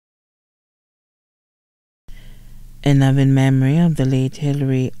In loving memory of the late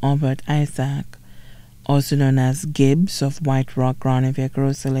Hilary Aubert Isaac, also known as Gibbs of White Rock,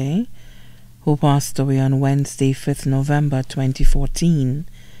 Grosselet, who passed away on Wednesday, 5th November 2014,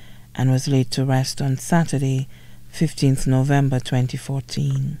 and was laid to rest on Saturday, 15th November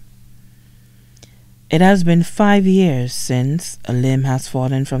 2014. It has been 5 years since a limb has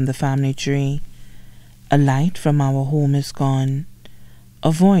fallen from the family tree, a light from our home is gone,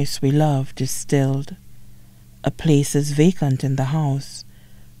 a voice we loved is stilled, a place is vacant in the house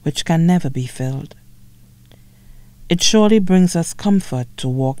which can never be filled. It surely brings us comfort to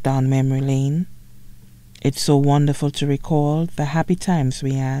walk down memory lane. It's so wonderful to recall the happy times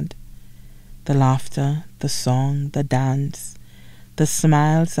we had, the laughter, the song, the dance, the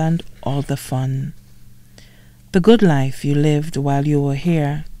smiles, and all the fun. The good life you lived while you were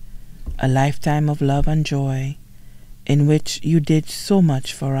here, a lifetime of love and joy, in which you did so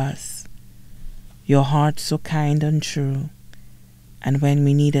much for us. Your heart so kind and true, and when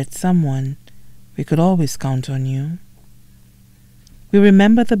we needed someone, we could always count on you. We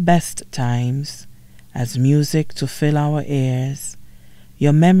remember the best times, as music to fill our ears.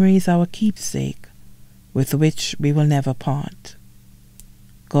 Your memory is our keepsake, with which we will never part.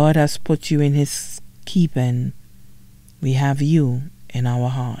 God has put you in His keeping. We have you in our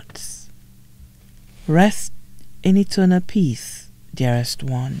hearts. Rest in eternal peace, dearest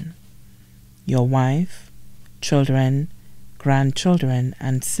one. Your wife, children, grandchildren,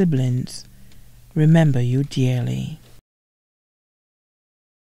 and siblings remember you dearly.